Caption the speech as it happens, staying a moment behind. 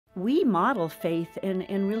we model faith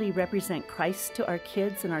and really represent Christ to our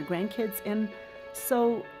kids and our grandkids. And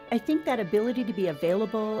so I think that ability to be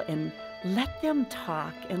available and let them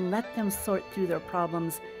talk and let them sort through their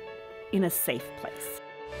problems in a safe place.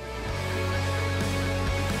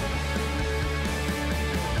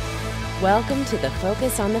 Welcome to the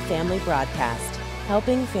Focus on the Family broadcast,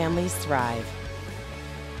 helping families thrive.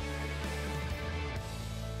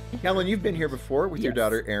 Ellen, you've been here before with your Yes.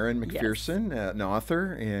 daughter, Erin Yes. McPherson, an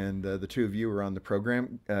author, and the two of you were on the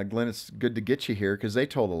program. Glenn, it's good to get you here because they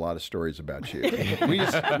told a lot of stories about you.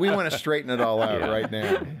 we want to straighten it all out right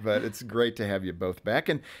now, but it's great to have you both back.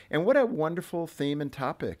 And what a wonderful theme and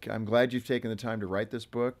topic. I'm glad you've taken the time to write this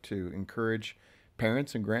book to encourage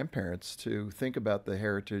parents and grandparents to think about the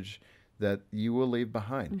heritage that you will leave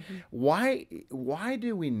behind. Mm-hmm. Why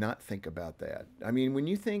do we not think about that? I mean, when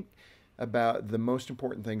you think about the most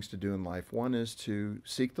important things to do in life, one is to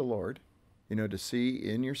seek the Lord, to see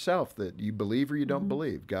in yourself that you believe or you don't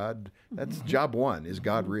believe. God, that's job one, is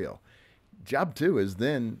God real? Job two is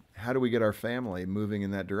then how do we get our family moving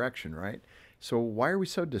in that direction, right? So why are we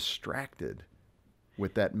so distracted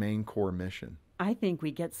with that main core mission? I think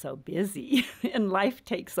we get so busy and life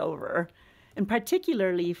takes over. And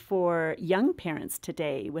particularly for young parents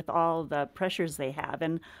today with all the pressures they have.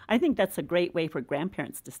 And I think that's a great way for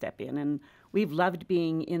grandparents to step in. And we've loved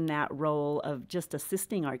being in that role of just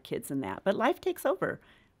assisting our kids in that. But life takes over.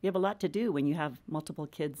 You have a lot to do when you have multiple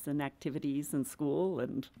kids and activities and school.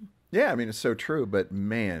 And yeah, I mean, it's so true. But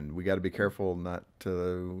man, we got to be careful not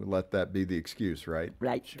to let that be the excuse, right?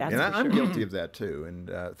 Right. That's And for I'm sure. guilty of that too.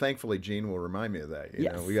 And thankfully, Jean will remind me of that. You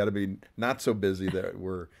Yes. know, we got to be not so busy that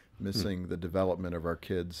we're missing the development of our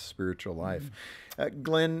kids' spiritual life.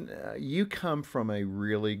 Glenn, you come from a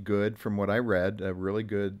really good, from what I read, a really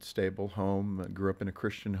good, stable home, grew up in a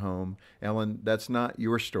Christian home. Ellen, that's not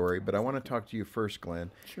your story, but I want to talk to you first,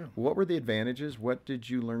 Glenn. Sure. What were the advantages? What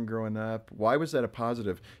did you learn growing up? Why was that a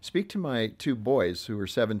positive? Speak to my two boys who are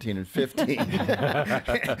 17 and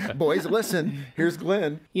 15. Boys, listen, here's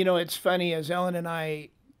Glenn. You know, it's funny, as Ellen and I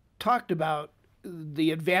talked about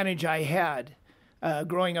the advantage I had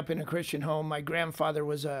growing up in a Christian home. My grandfather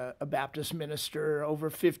was a Baptist minister,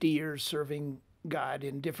 over 50 years serving God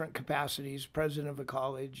in different capacities, president of a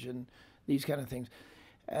college and these kind of things.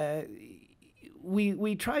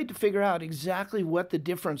 We tried to figure out exactly what the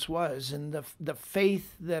difference was, and the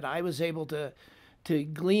faith that I was able to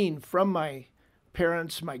glean from my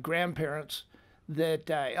parents, my grandparents, that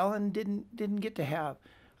Ellen didn't get to have.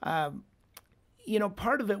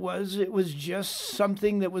 Part of it was just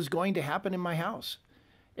something that was going to happen in my house.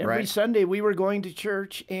 Every Right. Sunday we were going to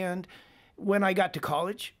church, and when I got to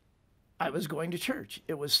college, I was going to church.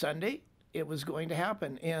 It was Sunday, it was going to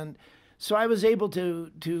happen. And so I was able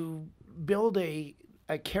to build a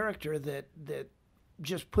character that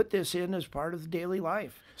just put this in as part of daily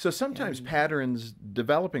life. So sometimes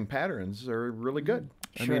developing patterns are really good.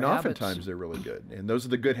 I Sure, mean, habits. oftentimes they're really good. And those are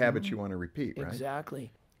the good habits you want to repeat, right?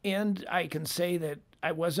 Exactly. And I can say that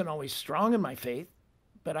I wasn't always strong in my faith,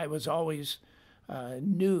 but I was always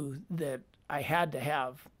knew that I had to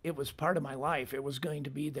have. It was part of my life. It was going to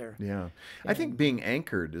be there. Yeah. I think being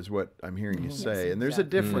anchored is what I'm hearing you say. Yes, And there's a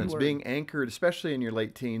exactly. difference. Good word. Being anchored, especially in your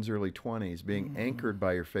late teens, early 20s, being anchored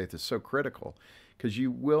by your faith is so critical because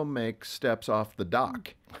you will make steps off the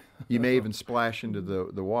dock. You may even splash into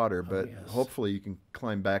the water, but yes. hopefully you can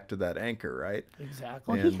climb back to that anchor, right?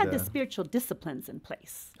 Exactly. Well, he And, had the spiritual disciplines in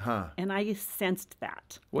place. And I sensed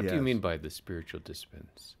that. What do you Yes. mean by the spiritual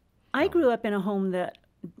disciplines? I grew up in a home that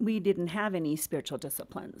we didn't have any spiritual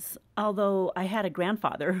disciplines, although I had a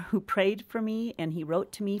grandfather who prayed for me and he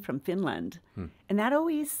wrote to me from Finland. And that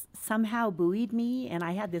always somehow buoyed me, and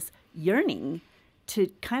I had this yearning to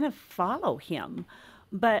kind of follow him.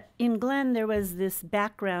 But in Glen, there was this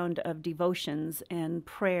background of devotions and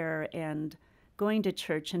prayer and going to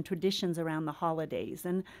church and traditions around the holidays.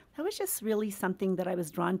 And that was just really something that I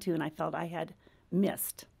was drawn to and I felt I had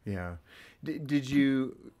missed. Yeah.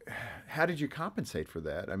 How did you compensate for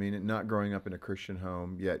that? I mean, not growing up in a Christian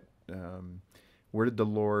home, yet where did the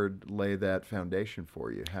Lord lay that foundation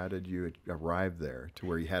for you? How did you arrive there to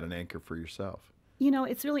where you had an anchor for yourself? You know,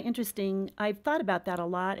 it's really interesting. I've thought about that a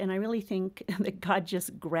lot, and I really think that God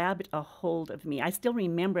just grabbed a hold of me. I still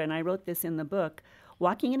remember, and I wrote this in the book,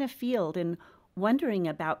 walking in a field and wondering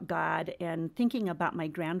about God and thinking about my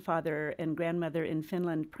grandfather and grandmother in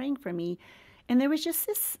Finland praying for me. And there was just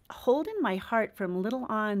this hold in my heart from little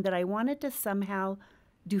on that I wanted to somehow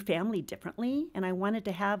do family differently, and I wanted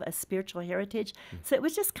to have a spiritual heritage. So it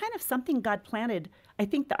was just kind of something God planted. I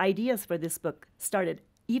think the ideas for this book started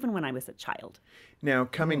even when I was a child. Now,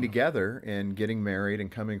 coming together and getting married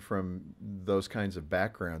and coming from those kinds of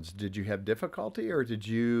backgrounds, did you have difficulty, or did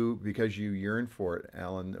you, because you yearned for it,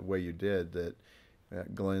 Alan, the way you did, that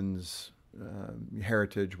Glen's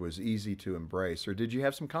heritage was easy to embrace, or did you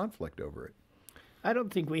have some conflict over it? I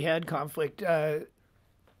don't think we had conflict.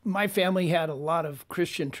 My family had a lot of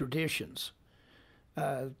Christian traditions,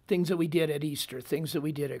 things that we did at Easter, things that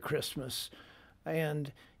we did at Christmas,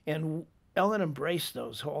 and Ellen embraced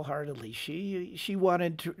those wholeheartedly. She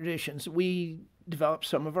wanted traditions. We developed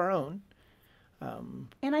some of our own.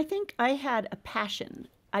 And I think I had a passion.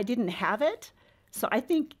 I didn't have it. So I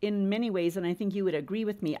think in many ways, and I think you would agree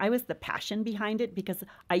with me, I was the passion behind it because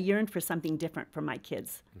I yearned for something different for my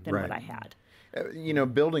kids than what I had.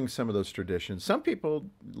 Building some of those traditions. Some people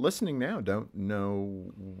listening now don't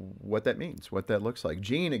know what that means, what that looks like.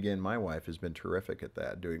 Jean, again, my wife, has been terrific at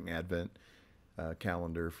that, doing Advent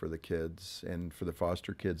calendar for the kids and for the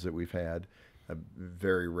foster kids that we've had.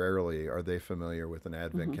 Very rarely are they familiar with an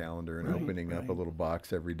Advent calendar and opening up a little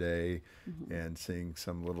box every day and seeing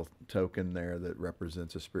some little token there that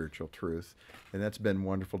represents a spiritual truth. And that's been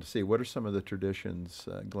wonderful to see. What are some of the traditions,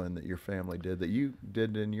 Glen, that your family did that you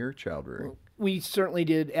did in your child rearing? Well, we certainly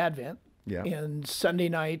did Advent. Yeah. And Sunday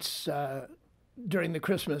nights during the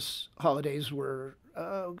Christmas holidays were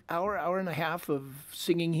hour and a half of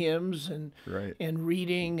singing hymns and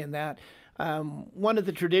reading and that. One of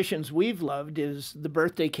the traditions we've loved is the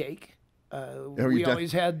birthday cake. We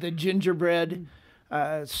always had the gingerbread,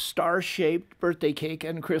 star-shaped birthday cake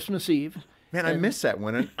on Christmas Eve. Man, I missed that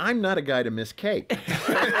one, and I'm not a guy to miss cake.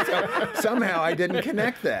 So somehow I didn't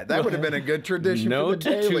connect that. That would have been a good tradition for the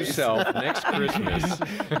Dalys. Note to self, next Christmas.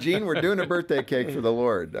 Gene, we're doing a birthday cake for the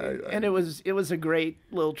Lord. And it was a great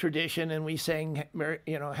little tradition, and we sang,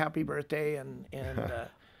 happy birthday, and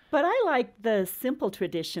But I like the simple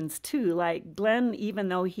traditions too. Like Glen, even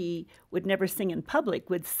though he would never sing in public,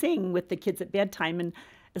 would sing with the kids at bedtime. And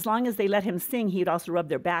as long as they let him sing, he would also rub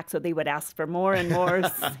their back so they would ask for more and more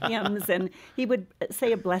hymns. And he would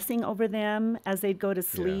say a blessing over them as they'd go to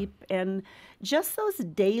sleep. Yeah. And just those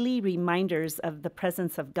daily reminders of the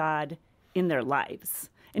presence of God in their lives.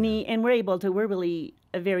 And we're really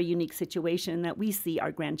a very unique situation that we see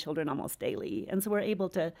our grandchildren almost daily. And so we're able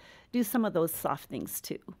to do some of those soft things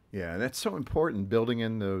too. Yeah, and that's so important, building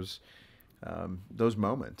in those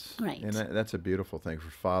moments. Right. And that's a beautiful thing for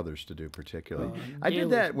fathers to do particularly. I did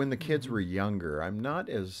that when the kids were younger. I'm not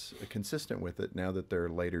as consistent with it now that they're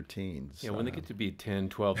later teens. Yeah, when they get to be 10,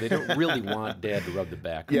 12, they don't really want Dad to rub the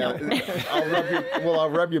back. Yeah, I'll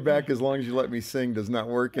rub your back as long as you let me sing does not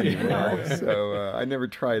work anymore. So I never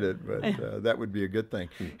tried it, but that would be a good thing.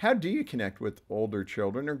 How do you connect with older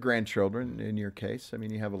children or grandchildren in your case? I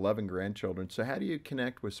mean, you have 11 grandchildren. So how do you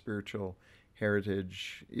connect with spiritual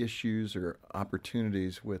heritage issues or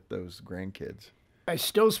opportunities with those grandkids? I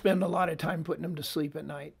still spend a lot of time putting them to sleep at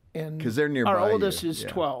night, and because they're nearby. Our oldest is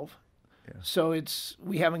 12, so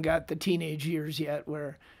we haven't got the teenage years yet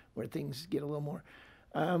where things get a little more.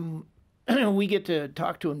 We get to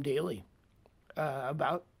talk to them daily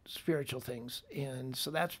about spiritual things, and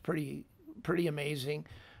so that's pretty amazing.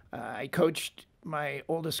 I coached my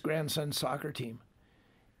oldest grandson's soccer team,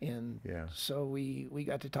 and so we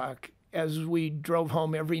got to talk. As we drove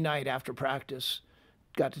home every night after practice,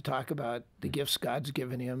 got to talk about the gifts God's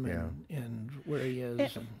given him and where he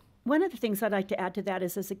is. One of the things I'd like to add to that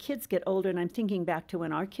is as the kids get older, and I'm thinking back to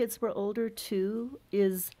when our kids were older too,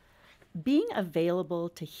 is being available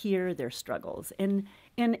to hear their struggles. And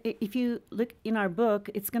if you look in our book,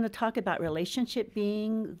 it's going to talk about relationship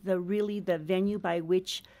being the venue by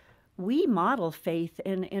which we model faith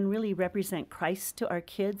and really represent Christ to our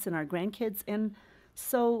kids and our grandkids. And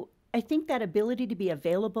so I think that ability to be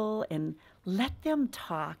available and let them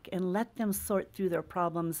talk and let them sort through their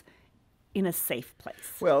problems in a safe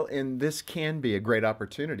place. Well, and this can be a great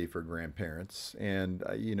opportunity for grandparents. And,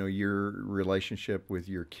 your relationship with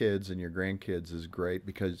your kids and your grandkids is great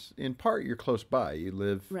because, in part, you're close by. You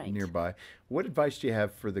live nearby. What advice do you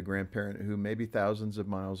have for the grandparent who may be thousands of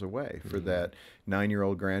miles away, for that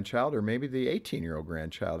 9-year-old grandchild or maybe the 18-year-old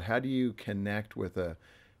grandchild? How do you connect with a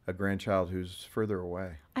grandchild who's further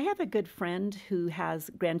away? I have a good friend who has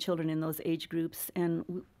grandchildren in those age groups,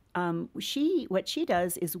 and what she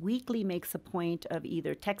does is weekly makes a point of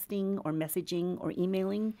either texting or messaging or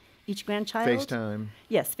emailing each grandchild. FaceTime.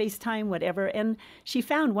 Yes, FaceTime, whatever. And she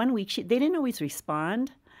found one week they didn't always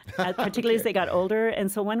respond, particularly as they got older.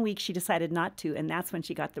 And so one week she decided not to, and that's when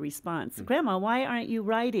she got the response, Grandma, why aren't you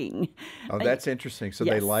writing? Oh, that's interesting. So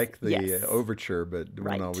they Yes, like the yes. overture, but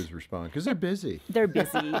Right. won't always respond because they're busy. They're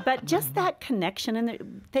busy. But just that connection,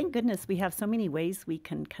 and thank goodness we have so many ways we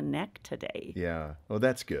can connect today. Yeah. Well,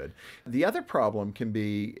 that's good. The other problem can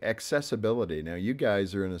be accessibility. Now, you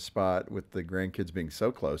guys are in a spot with the grandkids being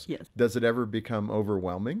so close. Yes. Does it ever become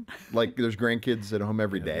overwhelming? Like there's grandkids at home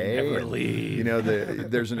every day. never and, leave. You know,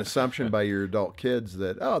 there's an assumption by your adult kids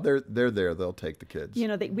that, oh, they're there. They'll take the kids. You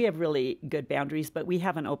know, we have really good boundaries, but we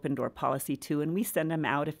have an open door policy too, and we send them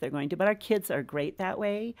out if they're going to. But our kids are great that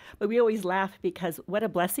way. But we always laugh because what a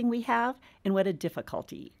blessing we have and what a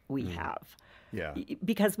difficulty we have. Yeah.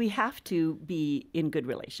 Because we have to be in good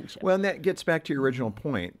relationship. Well, and that gets back to your original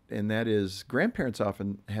point, and that is grandparents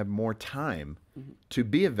often have more time to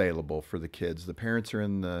be available for the kids. The parents are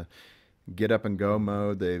in the get up and go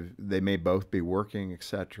mode. They may both be working,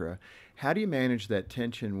 etc. How do you manage that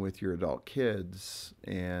tension with your adult kids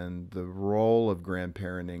and the role of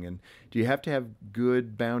grandparenting? And do you have to have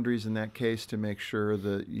good boundaries in that case to make sure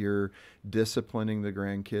that you're disciplining the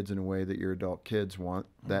grandkids in a way that your adult kids want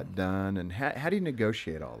that done? And how do you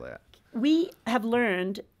negotiate all that? We have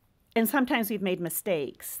learned, and sometimes we've made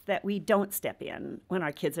mistakes, that we don't step in when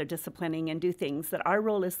our kids are disciplining and do things, that our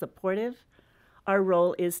role is supportive. Our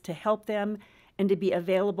role is to help them and to be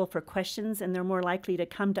available for questions, and they're more likely to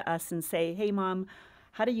come to us and say, hey, Mom,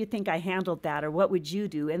 how do you think I handled that, or what would you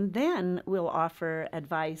do? And then we'll offer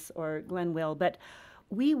advice, or Glen will, but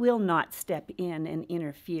we will not step in and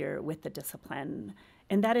interfere with the discipline.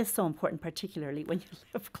 And that is so important, particularly when you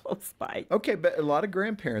live close by. Okay, but a lot of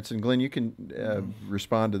grandparents, and Glen, you can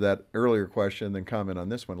respond to that earlier question and then comment on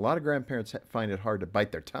this one. A lot of grandparents find it hard to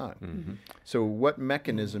bite their tongue. So what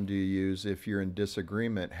mechanism do you use if you're in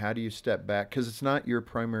disagreement? How do you step back? Because it's not your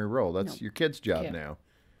primary role. That's your kid's job now.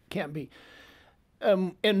 Can't be.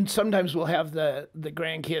 And sometimes we'll have the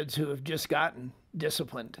grandkids who have just gotten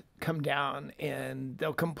disciplined come down, and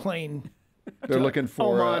they'll complain. They're looking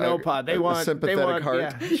for Oma and Opa. They want sympathetic heart.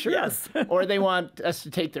 Yeah, sure. Yes. Or they want us to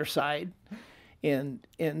take their side, and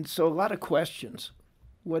so a lot of questions.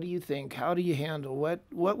 What do you think? How do you handle? What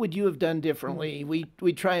would you have done differently? We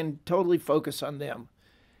try and totally focus on them,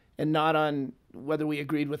 and not on whether we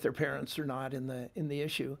agreed with their parents or not in the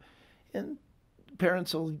issue. And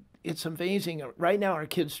parents will. It's amazing. Right now, our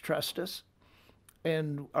kids trust us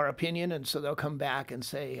and our opinion, and so they'll come back and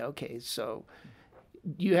say, "Okay, so."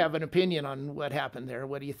 You have an opinion on what happened there.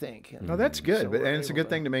 What do you think? No, that's good. So And we're it's a able good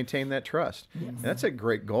thing to maintain that trust. Yes. That's a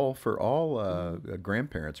great goal for all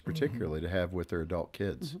grandparents, particularly, to have with their adult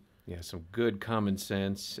kids. Yeah, some good common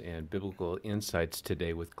sense and biblical insights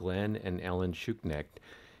today with Glen and Ellen Schuknecht.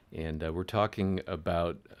 And we're talking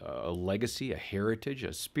about a legacy, a heritage,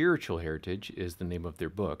 a spiritual heritage is the name of their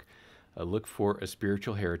book. Look for A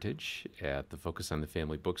Spiritual Heritage at the Focus on the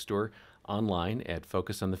Family bookstore, online at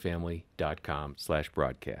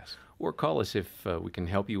focusonthefamily.com/broadcast. Or call us if we can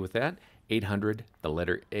help you with that, 800, the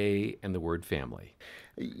letter A, and the word family.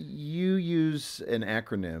 You use an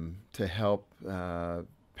acronym to help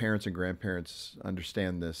parents and grandparents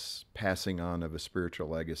understand this passing on of a spiritual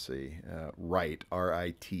legacy, RITE,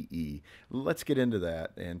 R-I-T-E. Let's get into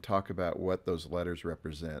that and talk about what those letters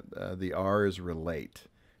represent. The R is relate.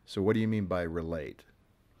 So what do you mean by relate?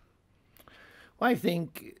 Well, I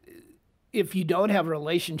think if you don't have a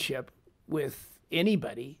relationship with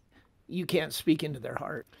anybody, you can't speak into their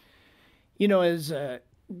heart. You know,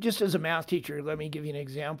 just as a math teacher, let me give you an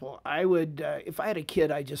example. I would, if I had a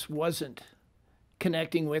kid I just wasn't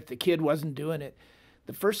connecting with, the kid wasn't doing it,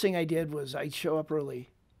 the first thing I did was I'd show up early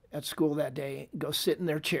at school that day, go sit in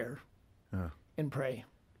their chair and pray.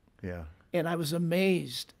 Yeah. And I was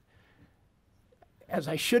amazed, as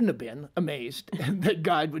I shouldn't have been amazed, that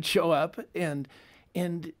God would show up, and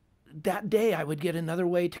that day I would get another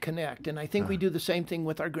way to connect. And I think we do the same thing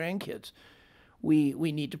with our grandkids. We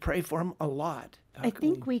need to pray for them a lot. I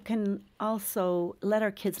think we can also let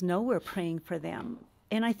our kids know we're praying for them.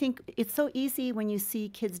 And I think it's so easy when you see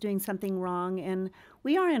kids doing something wrong, and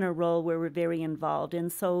we are in a role where we're very involved. And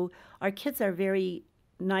so our kids are very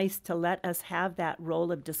nice to let us have that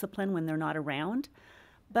role of discipline when they're not around.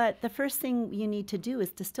 But the first thing you need to do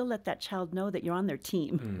is to still let that child know that you're on their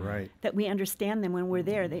team. Right. That we understand them when we're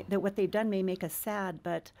there. That what they've done may make us sad,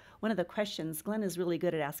 but one of the questions, Glen is really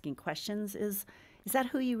good at asking questions, is is that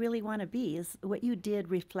who you really want to be? Is what you did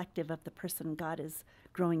reflective of the person God is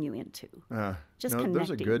growing you into? Just no, connecting.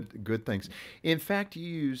 those are good things. In fact, you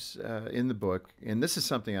use in the book, and this is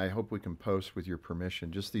something I hope we can post with your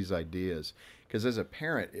permission, just these ideas, because as a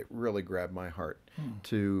parent, it really grabbed my heart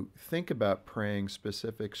to think about praying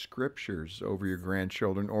specific scriptures over your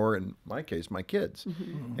grandchildren, or in my case, my kids.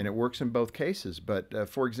 And it works in both cases. But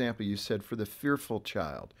for example, you said for the fearful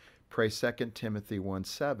child, pray 2 Timothy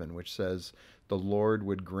 1:7, which says, the Lord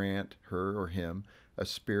would grant her or him a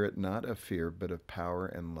spirit not of fear, but of power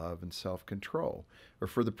and love and self-control. Or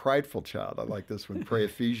for the prideful child, I like this one, pray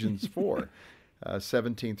Ephesians 4,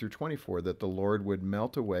 17 through 24, that the Lord would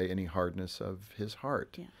melt away any hardness of his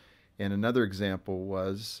heart. Yeah. And another example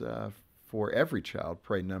was for every child,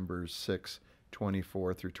 pray Numbers 6,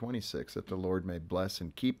 24 through 26, that the Lord may bless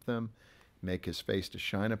and keep them, make his face to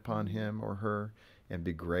shine upon him or her, and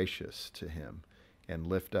be gracious to him, and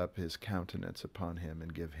lift up his countenance upon him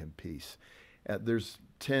and give him peace. There's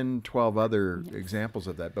 10, 12 other examples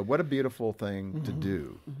of that, but what a beautiful thing to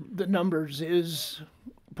do. The Numbers is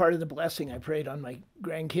part of the blessing I prayed on my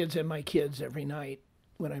grandkids and my kids every night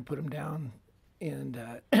when I put them down. And,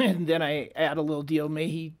 and then I add a little deal, may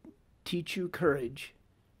he teach you courage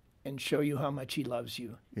and show you how much he loves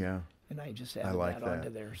you. Yeah. And I just added like that onto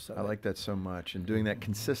there. So I like that so much. And doing that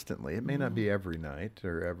consistently. It may not be every night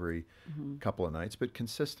or every couple of nights, but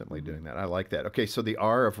consistently doing that. I like that. Okay, so the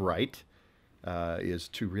R of RITE is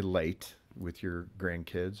to relate with your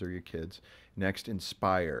grandkids or your kids. Next,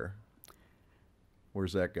 inspire.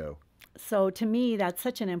 Where's that go? So to me, that's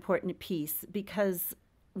such an important piece, because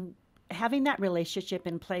having that relationship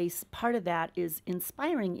in place, part of that is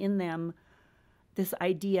inspiring in them this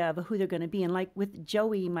idea of who they're going to be. And like with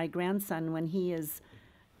Joey, my grandson, when he is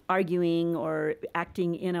arguing or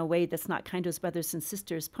acting in a way that's not kind to his brothers and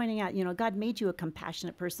sisters, pointing out, God made you a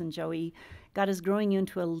compassionate person, Joey. God is growing you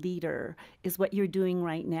into a leader. Is what you're doing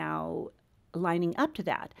right now lining up to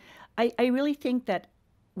that? I really think that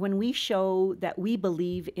when we show that we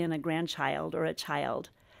believe in a grandchild or a child,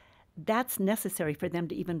 that's necessary for them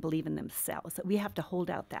to even believe in themselves, that we have to hold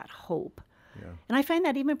out that hope. Yeah. And I find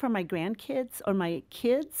that even for my grandkids or my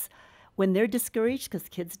kids, when they're discouraged, because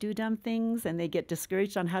kids do dumb things and they get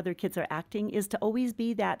discouraged on how their kids are acting, is to always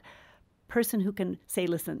be that person who can say,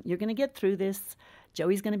 listen, you're going to get through this.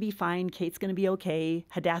 Joey's going to be fine. Kate's going to be okay.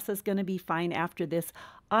 Hadassah's going to be fine after this.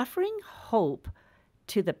 Offering hope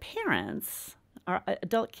to the parents, our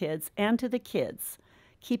adult kids, and to the kids,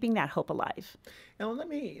 keeping that hope alive. Now, let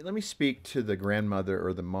me speak to the grandmother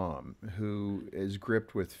or the mom who is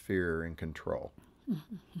gripped with fear and control.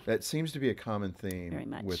 That seems to be a common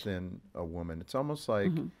theme within a woman. It's almost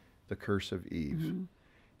like the curse of Eve.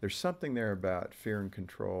 There's something there about fear and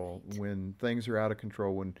control when things are out of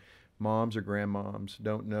control, when moms or grandmoms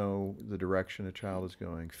don't know the direction a child is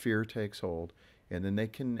going. Fear takes hold, and then they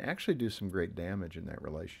can actually do some great damage in that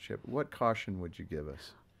relationship. What caution would you give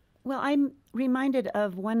us? Well, I'm reminded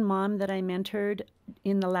of one mom that I mentored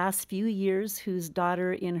in the last few years whose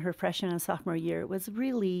daughter in her freshman and sophomore year was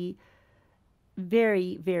really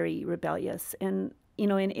very, very rebellious. And,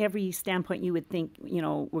 in every standpoint you would think,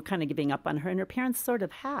 we're kind of giving up on her, and her parents sort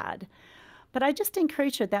of had. But I just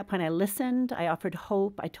encouraged her at that point. I listened, I offered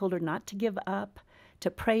hope, I told her not to give up, to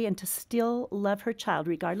pray and to still love her child,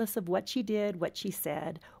 regardless of what she did, what she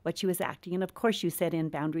said, what she was acting. And of course you set in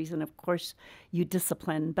boundaries, and of course you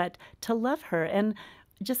discipline, but to love her. And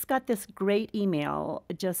just got this great email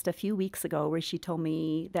just a few weeks ago where she told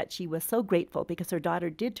me that she was so grateful because her daughter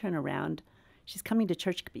did turn around. She's coming to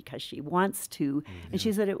church because she wants to. And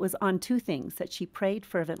she said it was on two things, that she prayed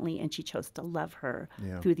fervently and she chose to love her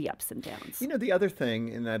through the ups and downs. The other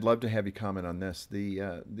thing, and I'd love to have you comment on this,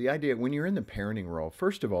 the idea when you're in the parenting role,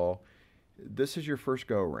 first of all, this is your first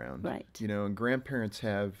go-around. Right. And grandparents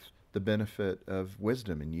have the benefit of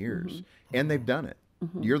wisdom and years, and they've done it.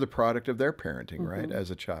 You're the product of their parenting, right,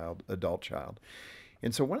 as a child, adult child.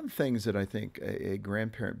 And so one of the things that I think a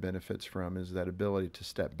grandparent benefits from is that ability to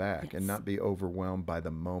step back and not be overwhelmed by the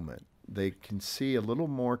moment. They can see a little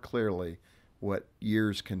more clearly what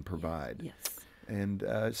years can provide. Yes. And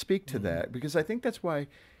speak to that, because I think that's why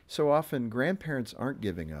so often grandparents aren't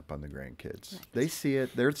giving up on the grandkids. Right. They see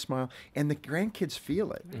it, they're smile, and the grandkids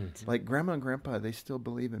feel it. Right. Like grandma and grandpa, they still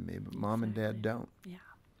believe in me, but mom and dad don't. Yeah.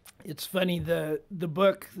 It's funny, the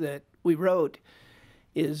book that we wrote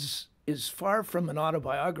is far from an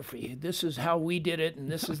autobiography. This is how we did it,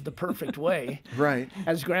 and this is the perfect way. Right.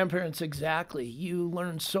 As grandparents, exactly. You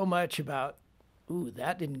learn so much about,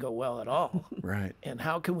 that didn't go well at all. Right. And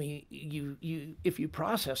how can we, if you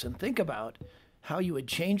process and think about how you would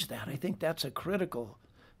change that, I think that's a critical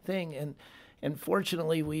thing. And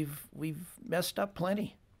fortunately, we've messed up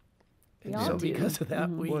plenty. We And all so do. because of that,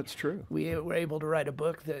 Well, it's true. we were able to write a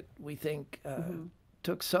book that we think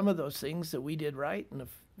took some of those things that we did right and a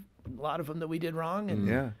lot of them that we did wrong. And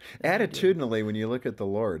Yeah. Attitudinally, when you look at the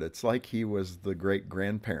Lord, it's like he was the great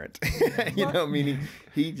grandparent. You know, meaning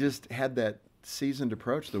he just had that seasoned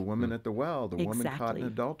approach. The woman at the well, the woman caught in Exactly.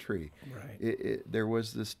 adultery. Right. There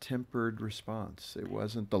was this tempered response. It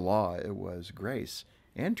wasn't the law, it was grace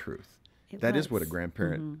and truth. That is what a was.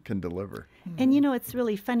 grandparent can deliver. And, you know, it's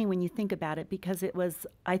really funny when you think about it because it was,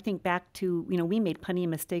 I think back to, you know, we made plenty of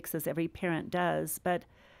mistakes as every parent does, but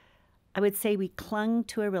I would say we clung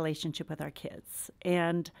to a relationship with our kids.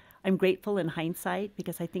 And I'm grateful in hindsight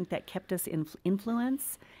because I think that kept us in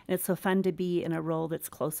influence. And it's so fun to be in a role that's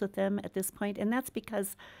close with them at this point. And that's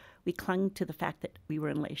because we clung to the fact that we were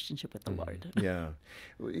in a relationship with the Lord. Yeah.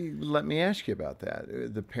 Let me ask you about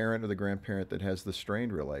that. The parent or the grandparent that has the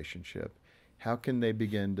strained relationship, how can they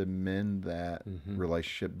begin to mend that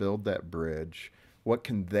relationship, build that bridge? What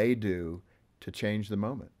can they do to change the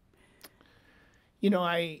moment? You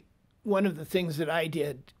know, one of the things that I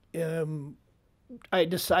did, I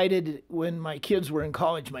decided when my kids were in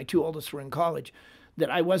college, my two oldest were in college,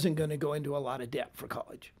 that I wasn't going to go into a lot of debt for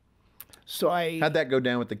college. So How'd that go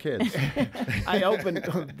down with the kids? I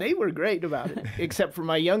opened, they were great about it, except for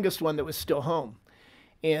my youngest one that was still home.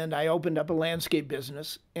 And I opened up a landscape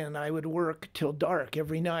business, and I would work till dark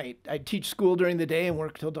every night. I'd teach school during the day and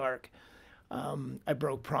work till dark. I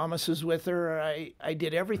broke promises with her. I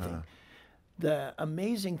did everything. The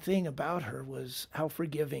amazing thing about her was how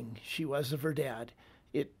forgiving she was of her dad.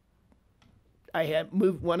 I had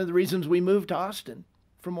moved. One of the reasons we moved to Austin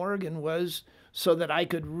from Oregon was so that I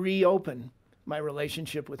could reopen my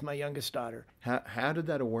relationship with my youngest daughter. How did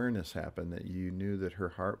that awareness happen that you knew that her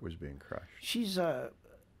heart was being crushed? She's a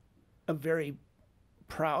very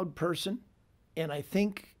proud person, and I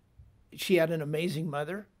think she had an amazing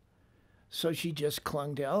mother, so she just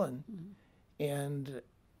clung to Ellen and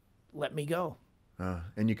let me go.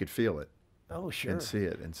 And you could feel it. Oh, sure. And see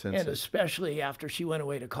it and sense And it. especially after she went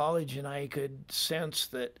away to college, and I could sense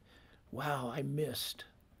that, wow, I missed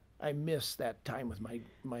that time with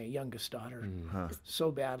my youngest daughter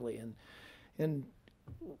so badly. And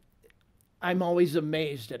I'm always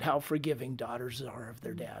amazed at how forgiving daughters are of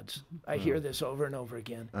their dads. I hear this over and over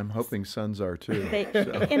again. I'm hoping sons are too.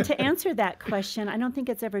 And to answer that question, I don't think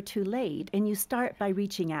it's ever too late. And you start by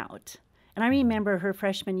reaching out. And I remember her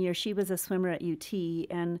freshman year, she was a swimmer at UT,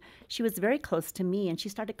 and she was very close to me, and she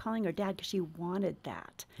started calling her dad because she wanted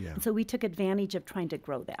that. Yeah. And so we took advantage of trying to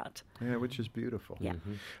grow that. Yeah, which is beautiful. Yeah.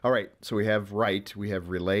 All right, so we have RITE, we have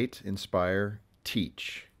relate, inspire,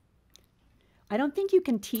 teach. I don't think you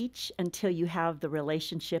can teach until you have the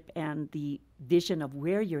relationship and the vision of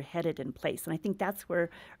where you're headed in place. And I think that's where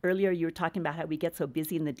earlier you were talking about how we get so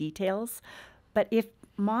busy in the details. But if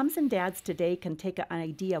moms and dads today can take an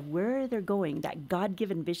idea of where they're going, that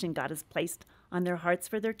God-given vision God has placed on their hearts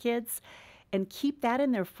for their kids, and keep that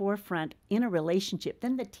in their forefront in a relationship,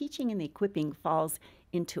 then the teaching and the equipping falls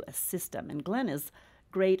into a system. And Glen is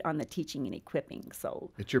great on the teaching and equipping.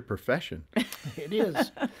 So It's your profession. It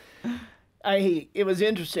is. It was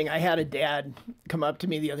interesting. I had a dad come up to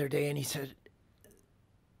me the other day, and he said,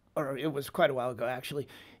 or it was quite a while ago actually,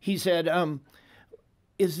 he said,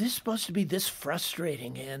 is this supposed to be this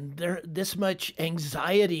frustrating and there this much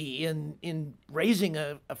anxiety in raising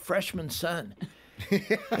a freshman son?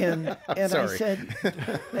 And Sorry.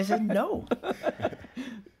 I said, no.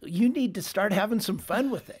 You need to start having some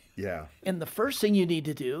fun with it. Yeah. And the first thing you need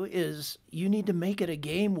to do is you need to make it a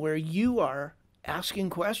game where you are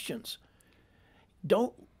asking questions.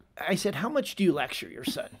 I said, how much do you lecture your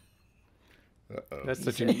son? That's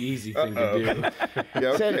such an easy thing to do.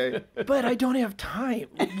 Yeah, okay. Said, but I don't have time.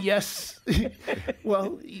 Yes.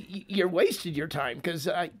 Well, you're wasted your time because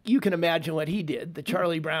you can imagine what he did. The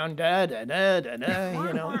Charlie Brown, da, da, da, da, da,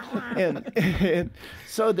 you know. And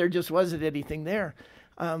so there just wasn't anything there.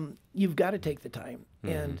 You've got to take the time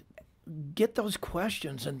and get those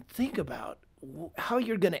questions and think about how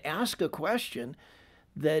you're going to ask a question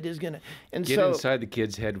that is going to... And Get so, inside the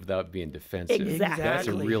kid's head without being defensive. Exactly. That's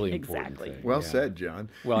a really important Exactly. thing. Well Yeah. said, John.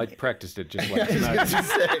 Well, I practiced it just last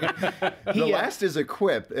night. The last is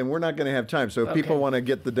equip, and we're not going to have time. So if people want to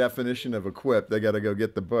get the definition of equip, they got to go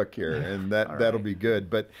get the book here, and that'll be good.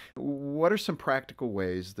 But what are some practical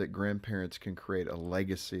ways that grandparents can create a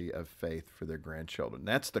legacy of faith for their grandchildren?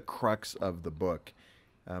 That's the crux of the book.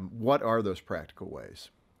 What are those practical ways?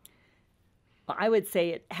 I would say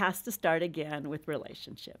it has to start again with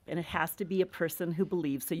relationship, and it has to be a person who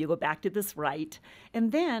believes. So you go back to this RITE,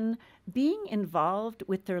 and then being involved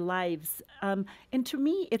with their lives. And to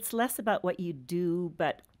me, it's less about what you do,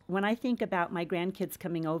 but when I think about my grandkids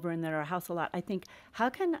coming over and they're at our house a lot, I think, how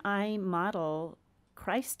can I model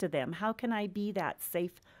Christ to them? How can I be that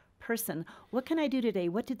safe person? What can I do today?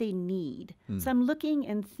 What do they need? So I'm looking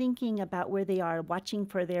and thinking about where they are, watching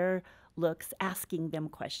for their looks, asking them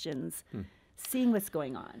questions, seeing what's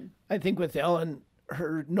going on. I think with Ellen,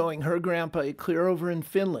 her knowing her grandpa clear over in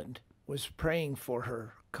Finland was praying for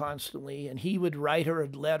her constantly, and he would write her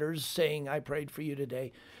letters saying, I prayed for you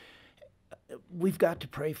today. We've got to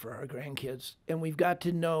pray for our grandkids, and we've got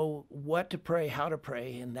to know what to pray, how to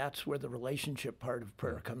pray, and that's where the relationship part of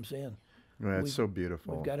prayer comes in. That's so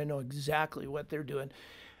beautiful. We've got to know exactly what they're doing.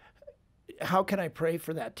 How can I pray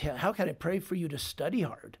for that test? How can I pray for you to study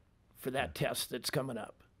hard for that test that's coming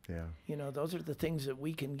up? Yeah. You know, those are the things that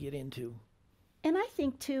we can get into. And I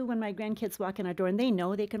think, too, when my grandkids walk in our door and they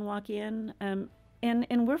know they can walk in,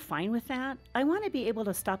 and we're fine with that, I want to be able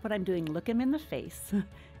to stop what I'm doing, look them in the face, and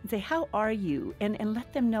say, how are you? And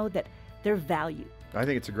let them know that they're valued. I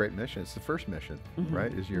think it's a great mission. It's the first mission,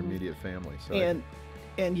 right, is your immediate family. So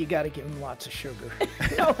And you got to give them lots of sugar.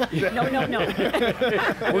 No. we're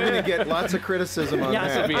going to get lots of criticism on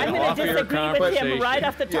that. I'm going to disagree with him right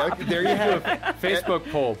off the top. Yeah, there you have Facebook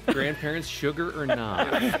poll: grandparents, sugar or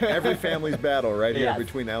not? Every family's battle right here Yes.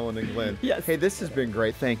 between Ellen and Glen. Yes. Hey, this has been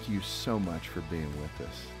great. Thank you so much for being with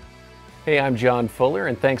us. Hey, I'm John Fuller,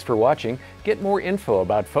 and thanks for watching. Get more info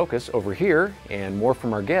about Focus over here and more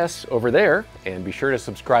from our guests over there, and be sure to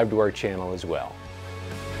subscribe to our channel as well.